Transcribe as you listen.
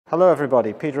Hello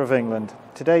everybody, Peter of England.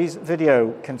 Today's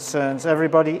video concerns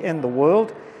everybody in the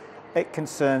world. It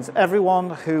concerns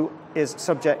everyone who is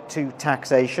subject to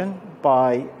taxation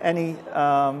by any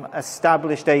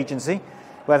established agency,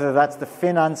 whether that's the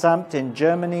FINANZAMT in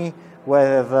Germany,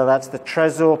 whether that's the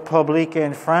Trésor Public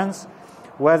in France,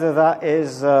 whether that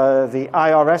is the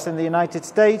IRS in the United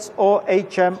States or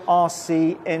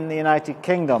HMRC in the United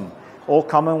Kingdom. All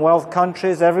Commonwealth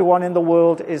countries, everyone in the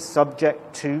world is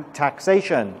subject to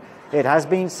taxation. It has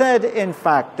been said, in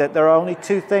fact, that there are only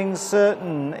two things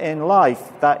certain in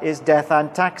life, that is death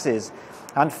and taxes.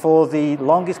 And for the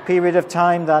longest period of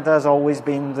time, that has always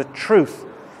been the truth.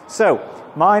 So,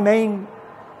 my main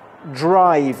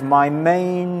drive, my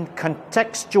main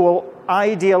contextual,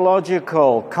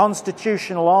 ideological,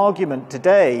 constitutional argument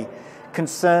today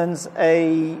concerns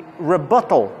a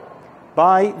rebuttal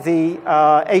by the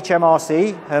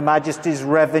HMRC, Her Majesty's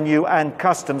Revenue and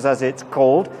Customs as it's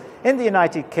called, in the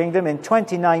United Kingdom in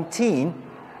 2019,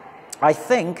 I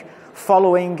think,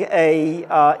 following a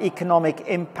economic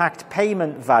impact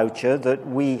payment voucher that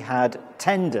we had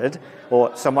tendered,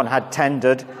 or someone had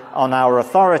tendered on our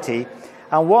authority.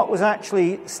 And what was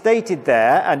actually stated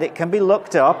there, and it can be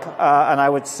looked up, and I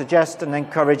would suggest and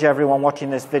encourage everyone watching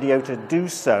this video to do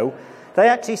so, they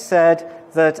actually said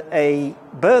that a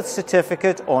birth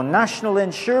certificate or national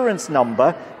insurance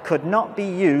number could not be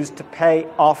used to pay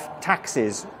off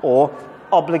taxes or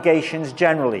obligations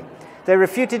generally. They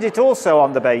refuted it also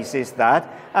on the basis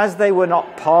that, as they were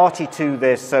not party to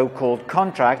this so-called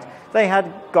contract, they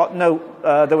had got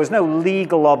there was no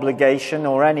legal obligation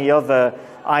or any other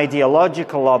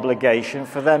ideological obligation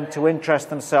for them to interest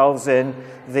themselves in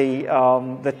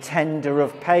the tender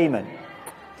of payment.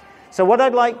 So what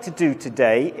I'd like to do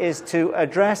today is to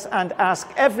address and ask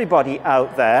everybody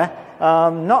out there,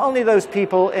 not only those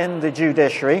people in the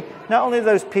judiciary, not only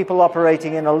those people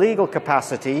operating in a legal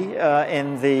capacity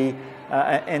in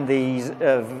these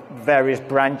various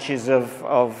branches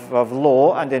of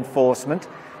law and enforcement,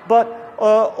 but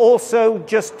also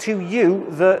just to you,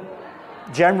 the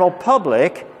general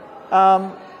public,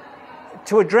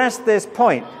 to address this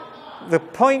point. The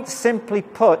point, simply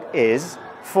put, is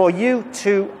for you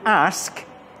to ask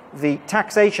the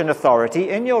taxation authority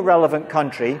in your relevant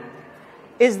country,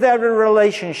 is there a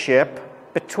relationship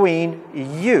between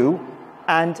you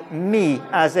and me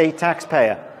as a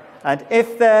taxpayer? And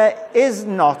if there is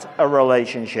not a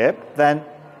relationship, then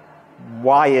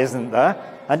why isn't there?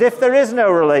 And if there is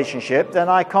no relationship, then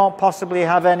I can't possibly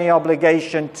have any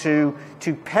obligation to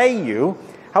pay you.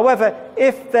 However,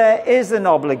 if there is an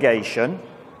obligation,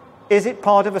 is it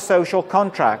part of a social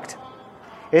contract?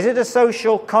 Is it a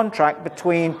social contract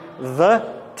between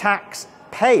the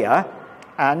taxpayer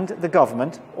and the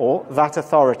government, or that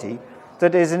authority,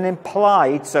 that is an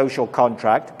implied social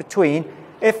contract between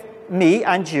if me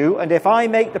and you, and if I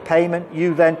make the payment,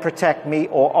 you then protect me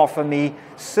or offer me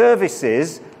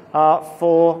services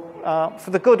for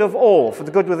the good of all, for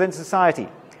the good within society?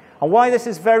 And why this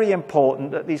is very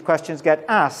important that these questions get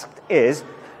asked is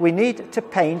we need to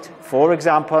paint, for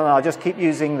example, and I'll just keep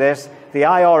using this, the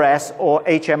IRS or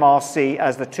HMRC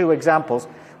as the two examples.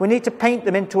 We need to paint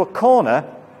them into a corner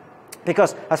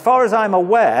because, as far as I'm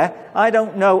aware, I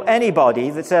don't know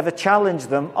anybody that's ever challenged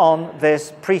them on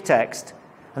this pretext.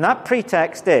 And that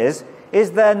pretext is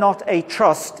there not a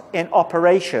trust in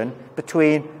operation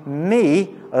between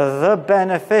me, the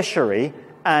beneficiary,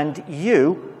 and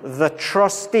you, the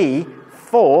trustee,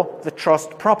 for the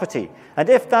trust property? And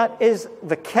if that is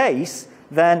the case,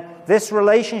 then this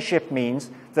relationship means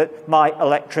that my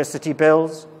electricity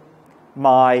bills,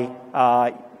 my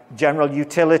general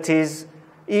utilities,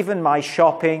 even my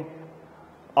shopping,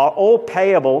 are all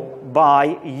payable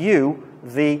by you,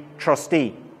 the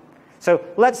trustee. So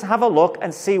let's have a look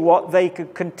and see what they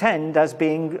could contend as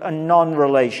being a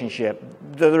non-relationship.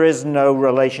 There is no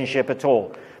relationship at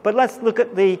all. But let's look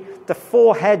at the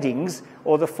four headings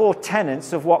or the four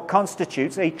tenets of what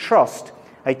constitutes a trust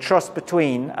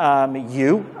between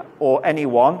you or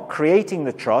anyone creating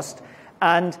the trust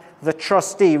and the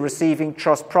trustee receiving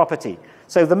trust property.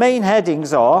 So the main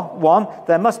headings are, one,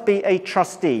 there must be a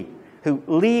trustee who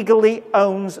legally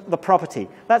owns the property.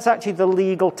 That's actually the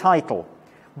legal title,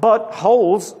 but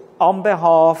holds on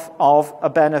behalf of a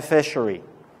beneficiary.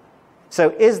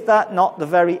 So is that not the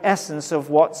very essence of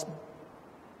what's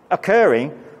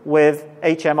occurring with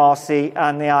HMRC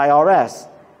and the IRS?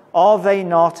 Are they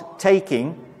not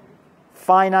taking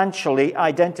financially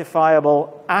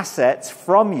identifiable assets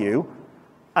from you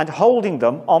and holding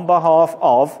them on behalf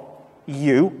of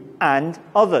you and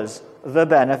others, the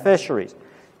beneficiaries?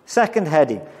 Second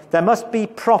heading, there must be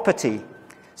property.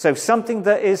 So something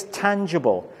that is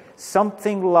tangible,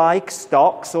 something like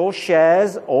stocks or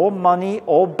shares or money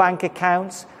or bank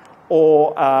accounts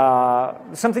or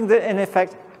something that in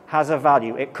effect has a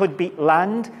value. It could be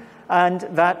land, and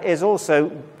that is also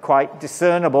quite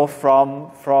discernible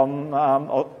from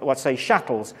let's say,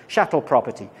 chattel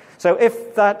property. So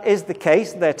if that is the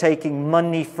case, they're taking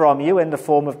money from you in the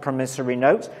form of promissory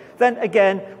notes, then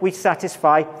again, we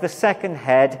satisfy the second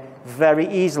head very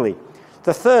easily.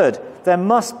 The third, there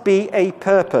must be a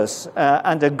purpose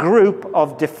and a group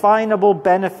of definable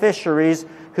beneficiaries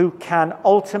who can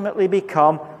ultimately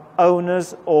become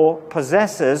owners or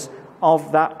possessors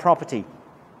of that property.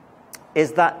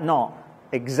 Is that not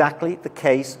exactly the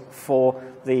case for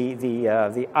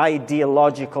the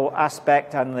ideological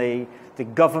aspect and the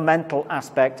governmental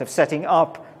aspect of setting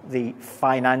up the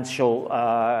financial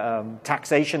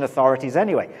taxation authorities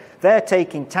anyway? They're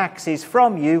taking taxes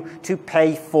from you to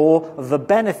pay for the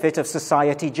benefit of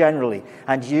society generally.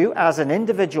 And you, as an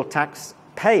individual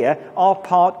taxpayer, are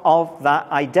part of that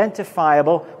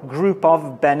identifiable group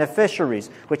of beneficiaries,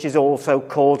 which is also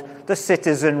called the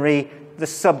citizenry, the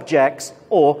subjects,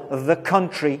 or the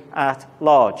country at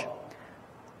large.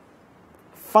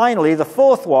 Finally, the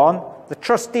fourth one, the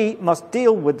trustee must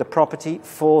deal with the property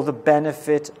for the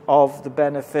benefit of the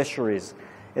beneficiaries.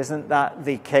 Isn't that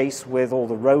the case with all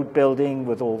the road building,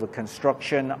 with all the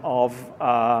construction of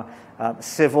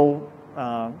civil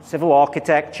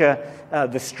architecture,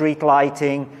 the street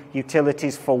lighting,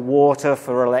 utilities for water,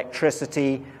 for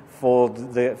electricity, for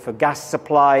gas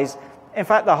supplies? In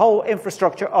fact, the whole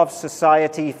infrastructure of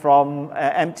society, from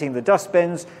emptying the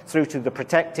dustbins through to the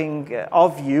protecting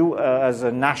of you as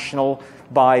a national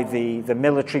by the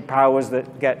military powers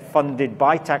that get funded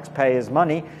by taxpayers'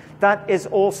 money, that is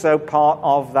also part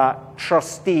of that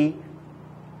trustee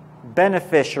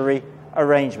beneficiary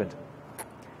arrangement.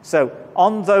 So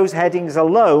on those headings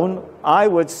alone, I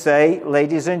would say,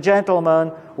 ladies and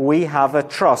gentlemen, we have a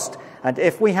trust. And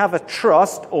if we have a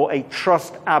trust or a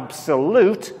trust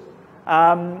absolute,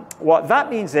 what that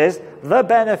means is the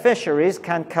beneficiaries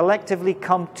can collectively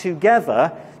come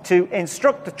together to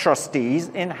instruct the trustees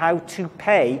in how to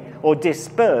pay or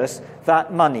disperse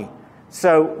that money.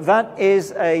 So that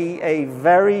is a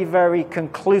very, very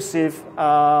conclusive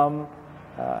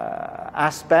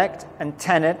aspect and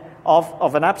tenet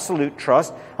of an absolute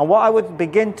trust. And what I would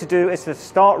begin to do is to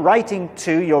start writing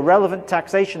to your relevant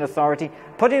taxation authority,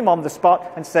 put him on the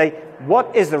spot and say,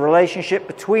 what is the relationship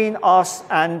between us,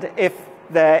 and if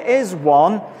there is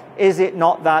one, is it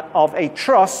not that of a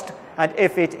trust? And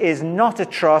if it is not a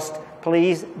trust,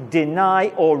 please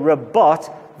deny or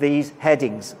rebut these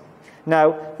headings.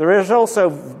 Now, there is also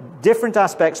different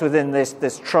aspects within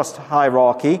this trust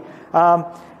hierarchy.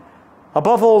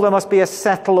 Above all, there must be a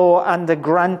settlor and a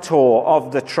grantor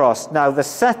of the trust. Now, the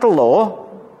settlor,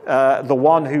 the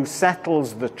one who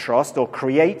settles the trust or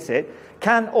creates it,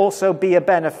 can also be a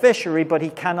beneficiary, but he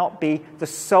cannot be the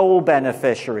sole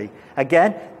beneficiary.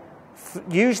 Again,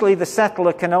 usually the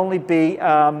settlor can only be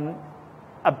a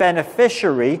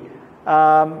beneficiary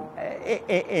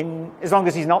as long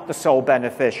as he's not the sole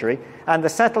beneficiary. And the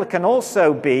settlor can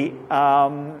also be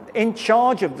in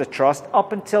charge of the trust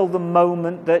up until the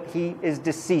moment that he is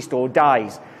deceased or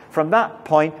dies. From that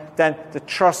point, then the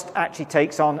trust actually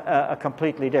takes on a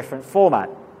completely different format.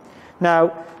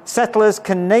 Now, settlors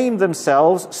can name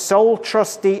themselves sole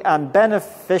trustee and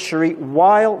beneficiary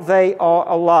while they are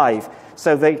alive,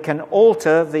 so they can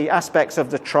alter the aspects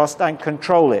of the trust and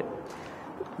control it.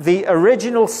 The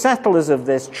original settlers of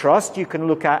this trust you can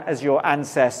look at as your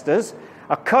ancestors.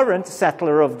 A current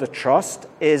settler of the trust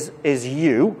is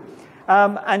you.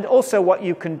 And also what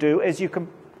you can do is you can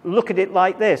look at it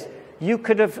like this. You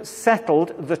could have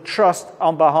settled the trust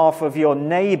on behalf of your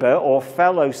neighbor or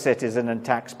fellow citizen and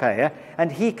taxpayer,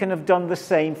 and he can have done the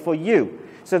same for you.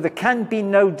 So there can be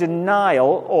no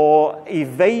denial or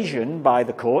evasion by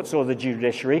the courts or the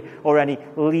judiciary or any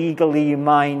legally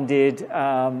minded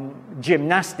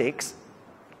gymnastics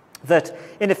that,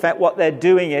 in effect, what they're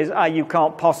doing is, you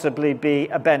can't possibly be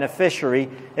a beneficiary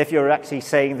if you're actually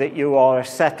saying that you are a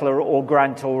settler or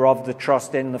grantor of the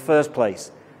trust in the first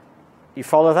place. You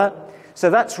follow that? So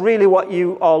that's really what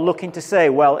you are looking to say.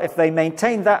 Well, if they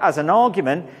maintain that as an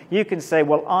argument, you can say,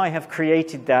 well, I have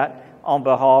created that on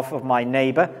behalf of my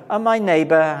neighbor, and my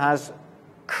neighbor has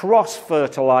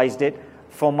cross-fertilized it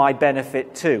for my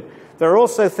benefit too. There are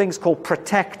also things called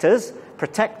protectors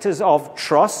of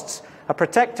trusts. A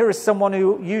protector is someone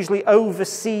who usually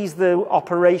oversees the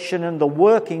operation and the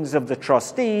workings of the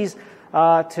trustees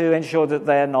to ensure that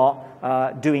they're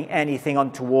not doing anything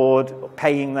untoward,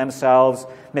 paying themselves,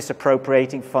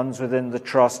 misappropriating funds within the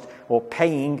trust, or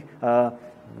paying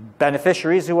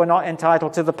beneficiaries who are not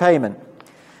entitled to the payment.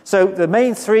 So the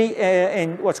main three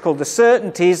in what's called the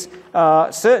certainties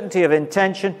are certainty of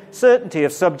intention, certainty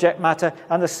of subject matter,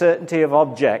 and the certainty of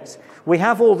objects. We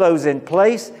have all those in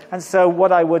place, and so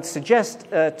what I would suggest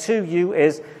to you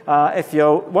is if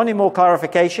you're wanting more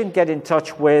clarification, get in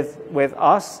touch with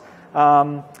us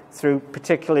through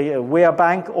particularly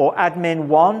WearBank or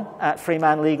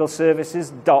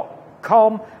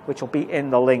admin1@freemanlegalservices.com, which will be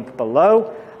in the link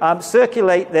below.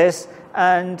 Circulate this,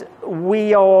 and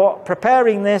we are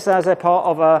preparing this as a part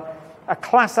of a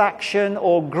class action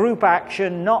or group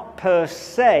action, not per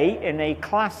se in a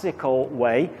classical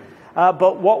way,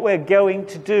 but what we're going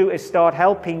to do is start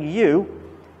helping you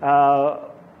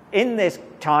in this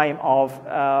time of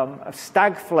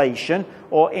stagflation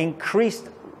or increased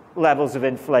levels of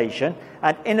inflation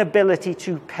and inability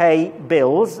to pay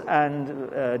bills and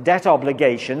debt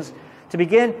obligations, to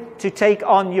begin to take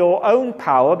on your own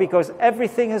power, because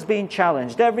everything has been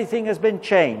challenged, everything has been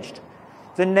changed.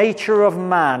 The nature of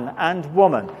man and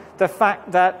woman, the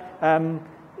fact that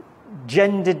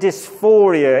gender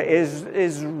dysphoria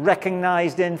is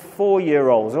recognized in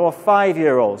 4-year-olds or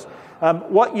 5-year-olds,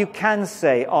 what you can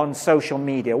say on social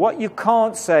media, what you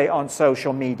can't say on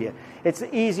social media. It's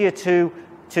easier to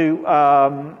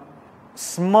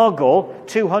smuggle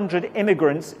 200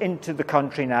 immigrants into the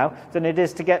country now than it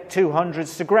is to get 200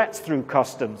 cigarettes through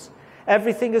customs.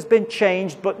 Everything has been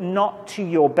changed, but not to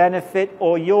your benefit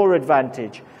or your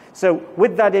advantage. So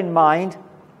with that in mind,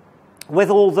 with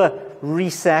all the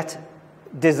reset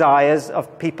desires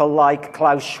of people like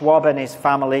Klaus Schwab and his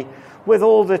family, with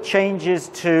all the changes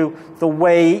to the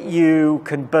way you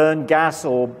can burn gas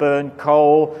or burn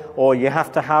coal, or you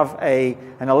have to have an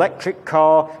electric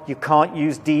car, you can't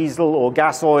use diesel or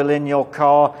gas oil in your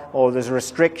car, or there's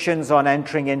restrictions on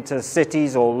entering into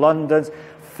cities or London's,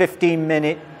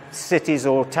 15-minute cities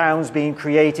or towns being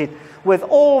created. With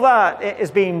all that, it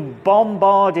is being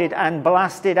bombarded and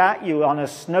blasted at you on a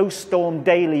snowstorm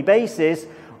daily basis.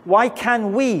 Why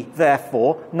can we,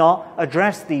 therefore, not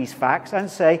address these facts and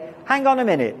say, hang on a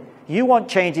minute, you want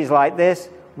changes like this,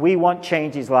 we want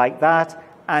changes like that,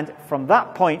 and from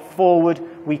that point forward,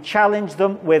 we challenge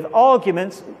them with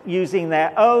arguments using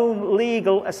their own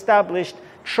legal established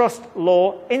trust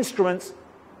law instruments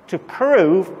to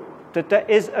prove that there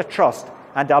is a trust.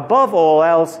 And above all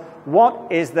else,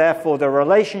 what is therefore the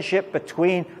relationship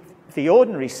between the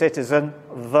ordinary citizen,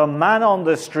 the man on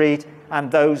the street,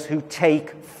 and those who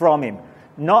take from him?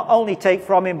 Not only take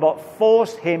from him, but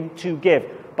force him to give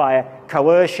by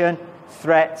coercion,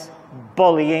 threats,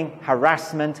 bullying,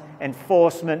 harassment,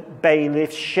 enforcement,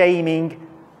 bailiffs, shaming.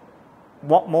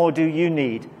 What more do you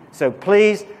need? So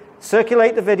please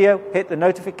circulate the video, hit the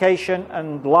notification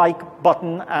and like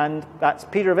button, and that's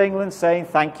Peter of England saying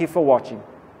thank you for watching.